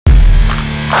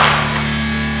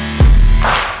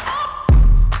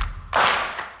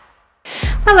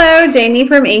Hello, Jamie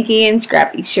from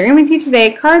Inky&Scrappy, sharing with you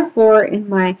today card 4 in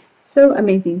my So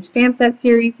Amazing stamp set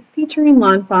series featuring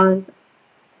lawn fawns,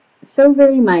 So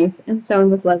Very Mice, and Sewn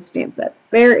with Love stamp sets.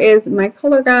 There is my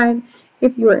color guide.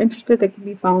 If you are interested, it can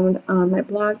be found on my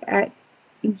blog at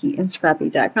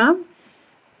InkyandScrappy.com,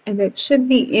 and it should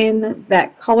be in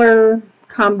that color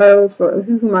combo for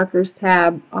Ohuhu Markers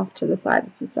tab off to the side.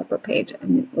 It's a separate page,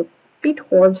 and it will be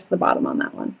towards the bottom on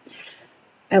that one,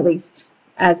 at least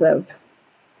as of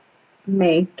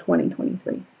May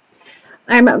 2023.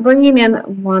 I'm bringing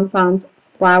in Lawn Fawn's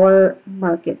Flower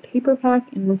Market paper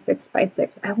pack in the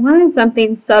 6x6. I wanted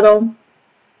something subtle,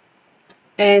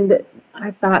 and I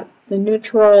thought the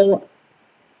neutral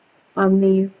on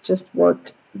these just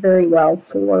worked very well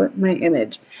for my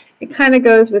image. It kind of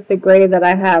goes with the gray that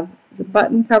I have the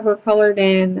button cover colored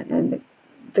in and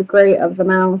the gray of the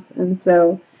mouse, and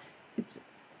so it's,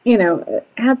 you know, it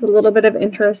adds a little bit of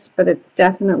interest, but it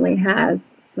definitely has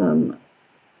some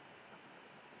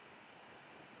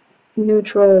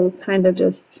neutral kind of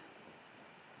just,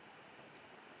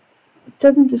 it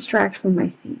doesn't distract from my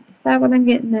scene. Is that what I'm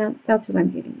getting at? That's what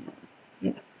I'm getting at.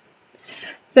 Yes.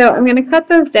 So I'm going to cut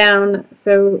those down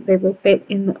so they will fit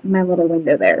in my little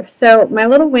window there. So my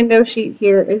little window sheet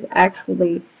here is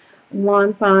actually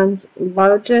Lawn Fawn's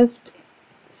largest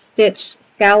stitched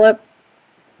scallop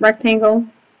rectangle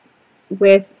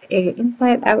with a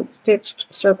inside out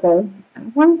stitched circle. I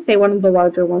want to say one of the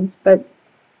larger ones, but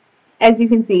as you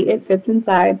can see, it fits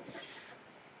inside.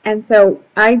 And so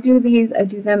I do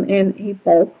them in a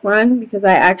bulk run because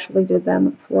I actually did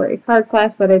them for a card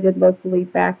class that I did locally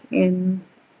back in,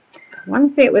 I want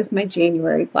to say it was my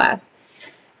January class.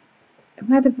 It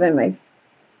might have been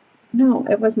no,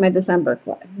 it was my December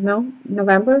class. No,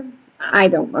 November? I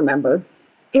don't remember.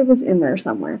 It was in there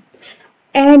somewhere.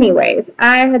 Anyways,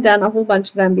 I had done a whole bunch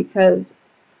of them because,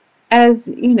 as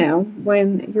you know,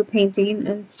 when you're painting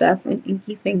and stuff and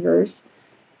inky fingers,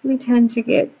 we tend to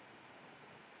get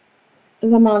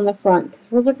them on the front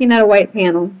because we're looking at a white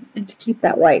panel and to keep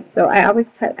that white. So I always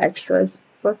cut extras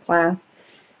for class.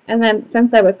 And then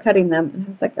since I was cutting them, and I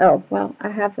was like, oh, well, I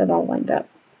have that all lined up.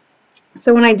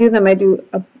 So when I do them,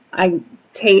 I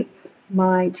tape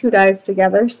my two dies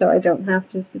together so I don't have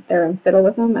to sit there and fiddle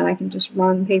with them, and I can just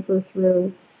run paper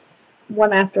through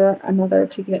one after another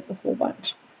to get the whole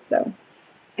bunch. So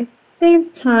it saves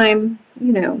time,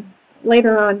 you know,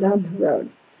 later on down the road.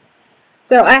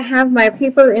 So I have my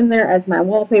paper in there as my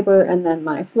wallpaper and then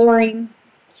my flooring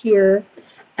here.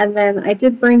 And then I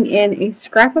did bring in a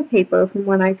scrap of paper from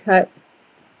when I cut,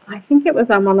 I think it was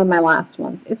on one of my last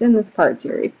ones. It's in this card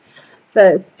series.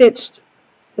 The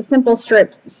simple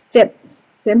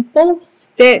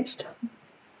stitched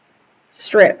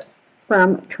strips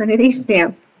from Trinity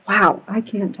Stamps. Wow, I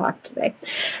can't talk today.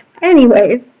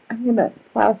 Anyways, I'm going to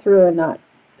plow through and not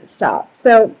stop.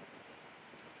 So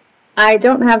I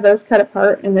don't have those cut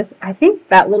apart in this. I think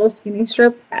that little skinny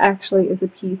strip actually is a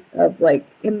piece of like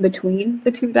in between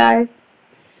the two dies.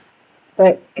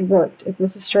 But it worked. It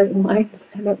was a straight line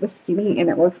and it was skinny and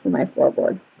it worked for my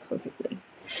floorboard perfectly.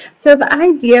 So the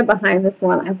idea behind this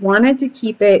one, I wanted to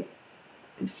keep it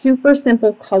super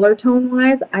simple color tone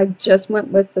wise. I just went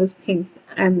with those pinks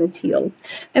and the teals.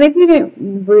 And if you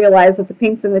didn't realize that the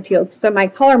pinks and the teals, so my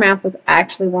color map was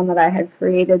actually one that I had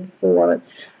created for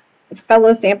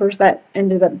fellow stampers that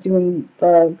ended up doing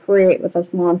the Create With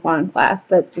Us Lawn Fawn class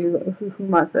that do Ohuhu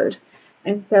markers.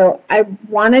 And so I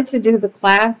wanted to do the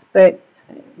class, but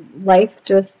life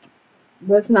just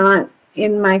was not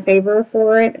in my favor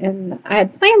for it, and I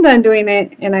had planned on doing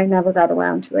it and I never got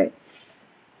around to it.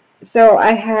 So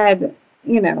I had,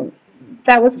 you know,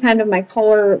 that was kind of my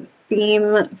color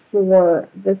theme for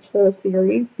this whole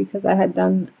series because I had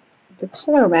done the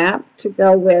color map to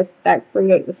go with that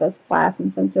Create With Us class,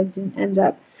 and since I didn't end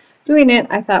up doing it,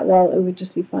 I thought, well, it would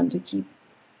just be fun to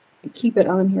keep it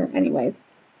on here anyways.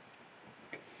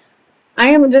 I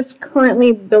am just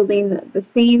currently building the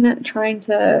scene, trying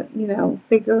to, you know,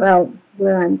 figure out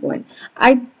where I'm going.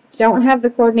 I don't have the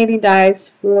coordinating dies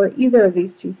for either of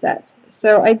these two sets,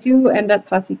 so I do end up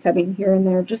fussy cutting here and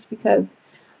there just because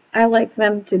I like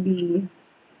them to be,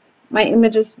 my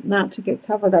images not to get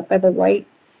covered up by the white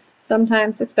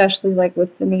sometimes, especially like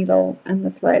with the needle and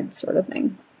the thread sort of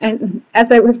thing. And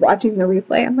as I was watching the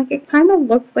replay, I'm like, it kind of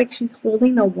looks like she's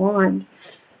holding a wand,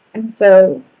 and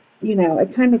so, you know,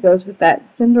 it kind of goes with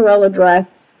that Cinderella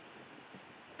dress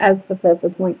as the focal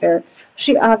point there.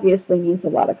 She obviously needs a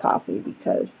lot of coffee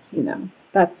because, you know,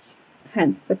 that's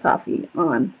hence the coffee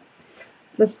on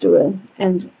the stool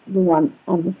and the one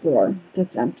on the floor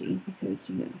that's empty because,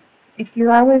 you know, if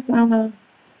you're always on a,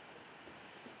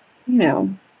 you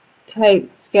know,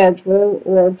 tight schedule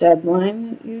or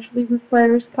deadline, it usually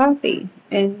requires coffee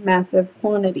in massive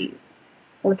quantities,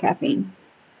 or caffeine.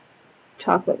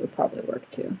 Chocolate would probably work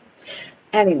too.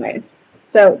 Anyways,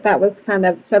 so that was kind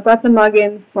of, so I brought the mug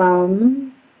in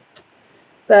from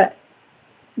the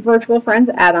Virtual Friends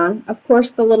add-on. Of course,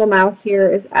 the little mouse here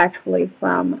is actually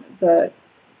from the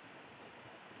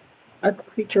A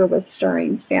Creature with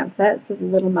Stirring stamp set. So the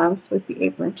little mouse with the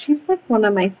apron. She's like one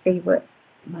of my favorite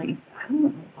mice. I don't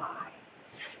know why.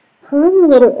 Her and the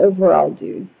little overall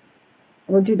dude,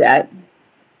 or dudette,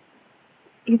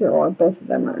 either or, both of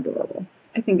them are adorable.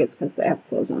 I think it's because they have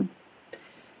clothes on.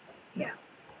 Yeah.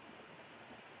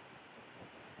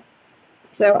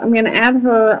 So I'm going to add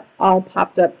her all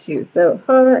popped up too. So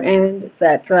her and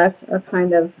that dress are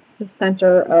kind of the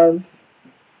center of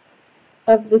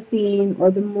the scene, or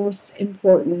the most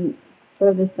important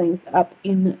furthest things up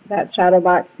in that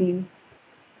Shadowbox scene.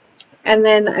 And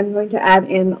then I'm going to add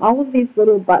in all of these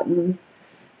little buttons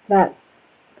that,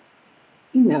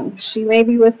 you know, she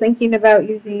maybe was thinking about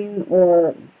using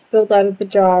or spilled out of the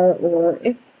jar, or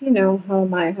if you know how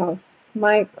my house,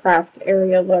 my craft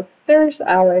area looks, there's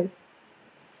always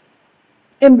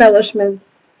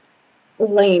embellishments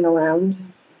laying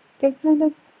around. They kind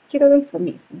of get away from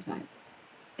me sometimes.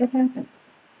 It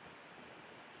happens.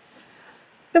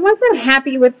 So once I'm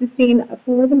happy with the scene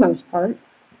for the most part,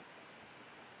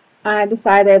 I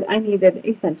decided I needed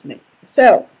a sentiment.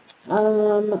 So,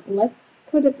 let's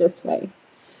put it this way.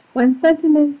 When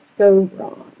sentiments go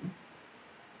wrong,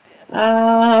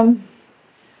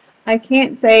 I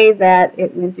can't say that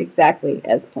it went exactly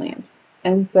as planned.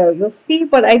 And so you'll see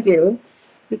what I do,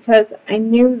 because I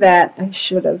knew that I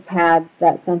should have had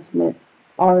that sentiment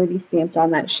already stamped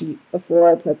on that sheet before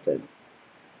I put the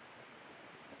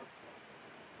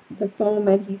foam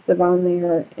adhesive on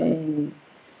there. And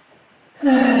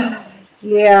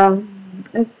yeah,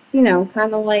 it's, you know,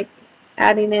 kind of like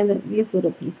adding in these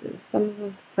little pieces. Some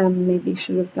of them maybe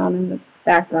should have gone in the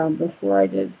background before I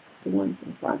did the ones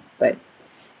in front, but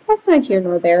that's not here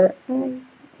nor there. I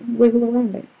wiggle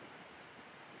around it.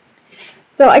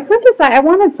 So I couldn't decide. I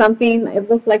wanted something. It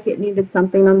looked like it needed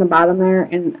something on the bottom there,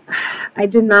 and I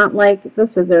did not like the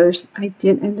scissors. I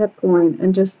did end up going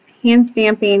and just hand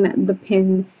stamping the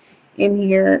pin in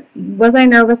here. Was I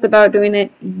nervous about doing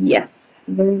it? Yes,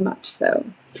 very much so.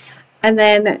 And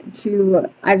then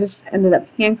I just ended up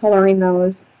hand coloring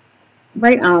those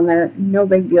right on there. No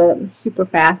big deal. It was super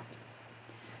fast.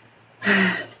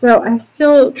 So I'm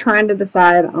still trying to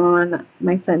decide on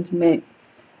my sentiment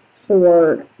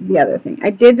for the other thing.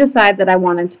 I did decide that I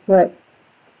wanted to put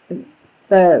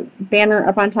the banner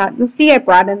up on top. You'll see I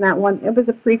brought in that one. It was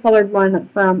a pre-colored one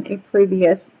from a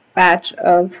previous batch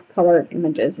of colored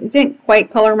images. It didn't quite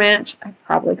color match. I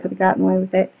probably could have gotten away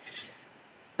with it,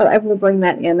 but I will bring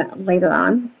that in later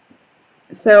on.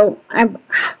 So I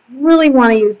really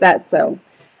want to use that sew.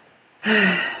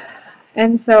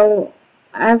 And so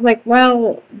I was like,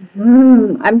 well,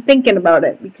 I'm thinking about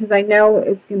it, because I know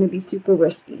it's going to be super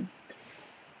risky.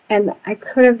 And I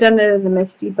could have done it in the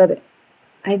Misty, but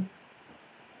I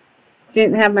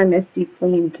didn't have my Misty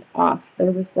cleaned off. There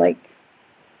was like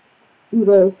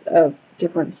oodles of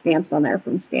different stamps on there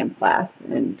from stamp class,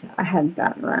 and I hadn't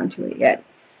gotten around to it yet.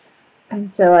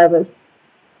 And so I was,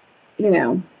 you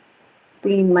know,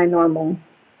 being my normal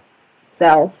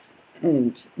self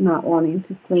and not wanting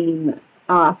to clean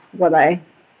off what I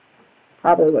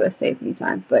probably would have saved me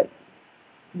time, but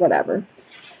whatever.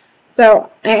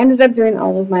 So I ended up doing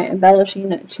all of my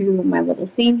embellishing to my little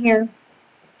scene here.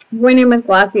 Going in with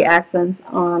Glossy Accents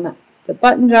on the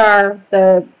button jar,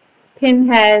 the pin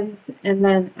heads, and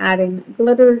then adding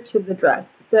glitter to the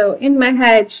dress. So in my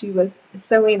head, she was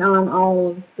sewing on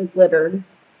all of the glittered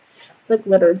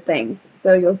things.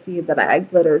 So you'll see that I add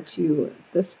glitter to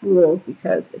the spool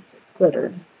because it's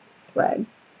glittered thread.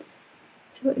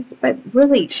 So it's, but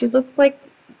really, she looks like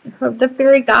the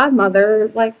fairy godmother,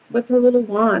 like with her little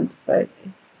wand, but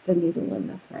it's the needle and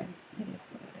the thread. It is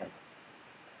what it is.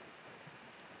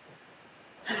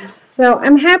 So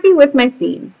I'm happy with my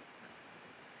scene.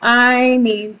 I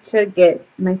need to get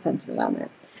my sentiment on there.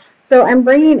 So I'm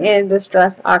bringing in this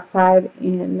dress Oxide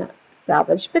in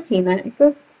Salvaged Patina. It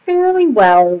goes fairly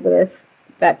well with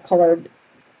that colored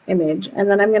image. And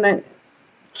then I'm going to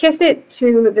kiss it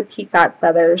to the peacock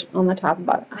feathers on the top and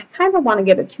bottom. I kind of want to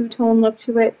get a two-tone look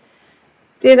to it.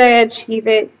 Did I achieve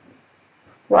it?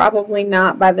 Probably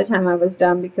not by the time I was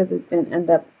done, because it didn't end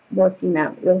up working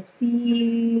out. You'll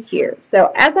see here.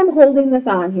 So as I'm holding this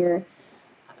on here,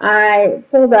 I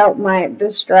pulled out my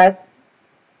Distress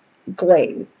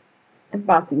Glaze,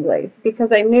 Embossing Glaze,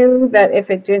 because I knew that if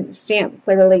it didn't stamp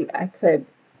clearly, I could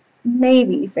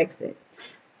maybe fix it.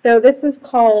 So this is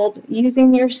called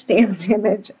using your stamped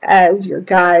image as your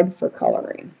guide for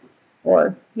coloring,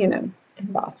 or, you know,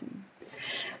 embossing.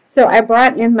 So I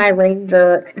brought in my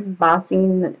Ranger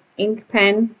embossing ink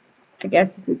pen, I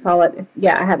guess if you call it.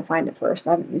 Yeah, I had to find it first.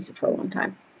 I haven't used it for a long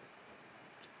time.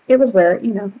 It was where,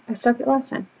 you know, I stuck it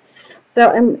last time. So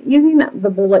I'm using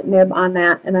the bullet nib on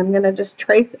that, and I'm going to just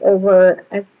trace over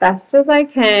as best as I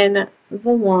can the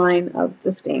line of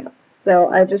the stamp. So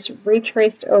I just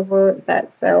retraced over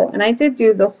that sew, and I did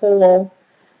do the whole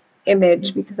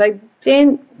image because I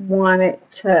didn't want it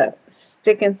to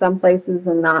stick in some places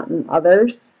and not in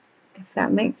others, if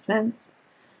that makes sense.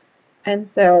 And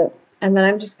so, and then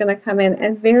I'm just going to come in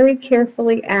and very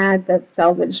carefully add that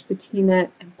Salvaged Patina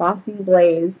Embossing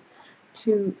Glaze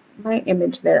to my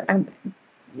image there.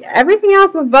 Everything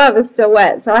else above is still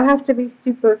wet, so I have to be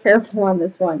super careful on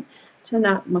this one to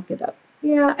not muck it up.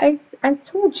 Yeah, I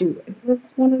told you, it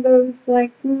was one of those,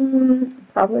 like,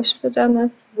 probably should have done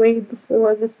this way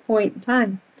before this point in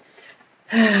time.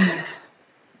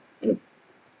 It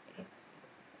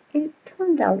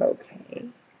turned out okay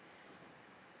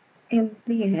in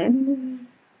the end.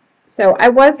 So I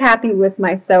was happy with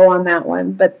my sew on that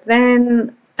one, but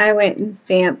then I went and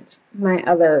stamped my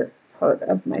other part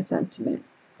of my sentiment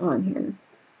on here.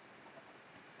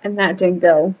 And that didn't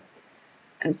go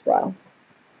as well.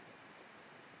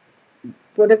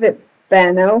 Would have it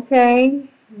been okay?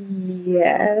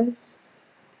 Yes.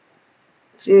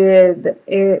 Did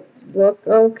it look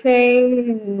okay?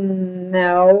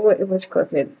 No, it was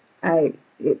crooked.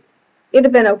 It'd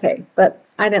have been okay, but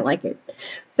I didn't like it.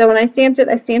 So when I stamped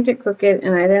it crooked,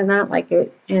 and I did not like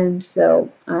it. And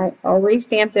so I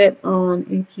re-stamped it on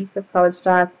a piece of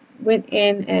cardstock, went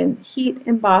in and heat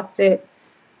embossed it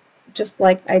just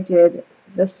like I did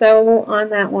the sew on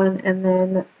that one, and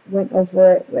then went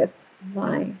over it with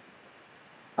my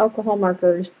alcohol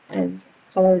markers and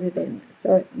colored it in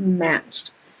so it matched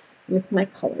with my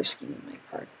color scheme in my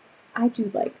card. I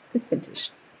do like the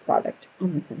finished product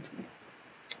on the sentiment.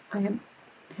 I am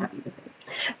happy with it.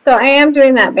 So I am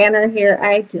doing that banner here.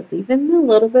 I did leave in a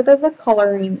little bit of the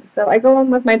coloring. So I go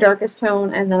in with my darkest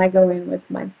tone, and then I go in with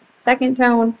my second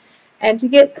tone. And to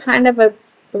get kind of a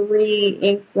 3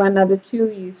 ink blend out of 2,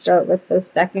 you start with the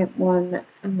second one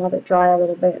and let it dry a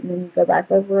little bit, and then you go back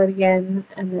over it again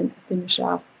and then finish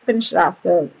it off.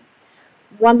 So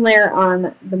 1 layer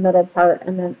on the middle part,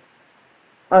 and then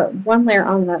 1 layer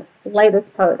on the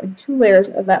lightest part, and 2 layers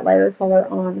of that lighter color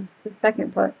on the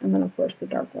second part, and then of course the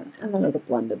dark one, and then it'll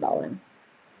blend it all in.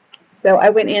 So I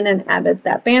went in and added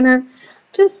that banner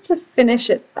just to finish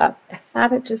it up. I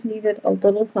thought it just needed a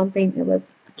little something. It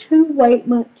was too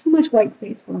much white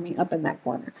space for me up in that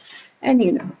corner. And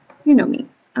you know me,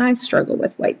 I struggle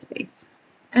with white space.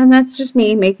 And that's just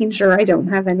me making sure I don't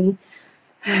have any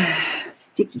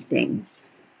sticky things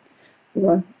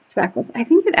or speckles. I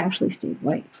think it actually stayed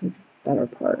white for the better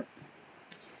part.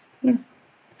 Yeah.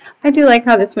 I do like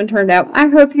how this one turned out. I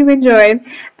hope you enjoyed.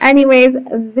 Anyways,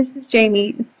 this is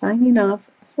Jamie signing off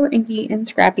for Inky and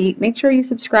Scrappy. Make sure you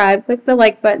subscribe, click the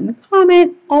like button,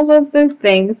 comment, all of those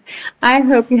things. I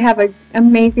hope you have an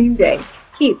amazing day.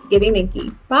 Keep getting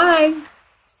inky. Bye!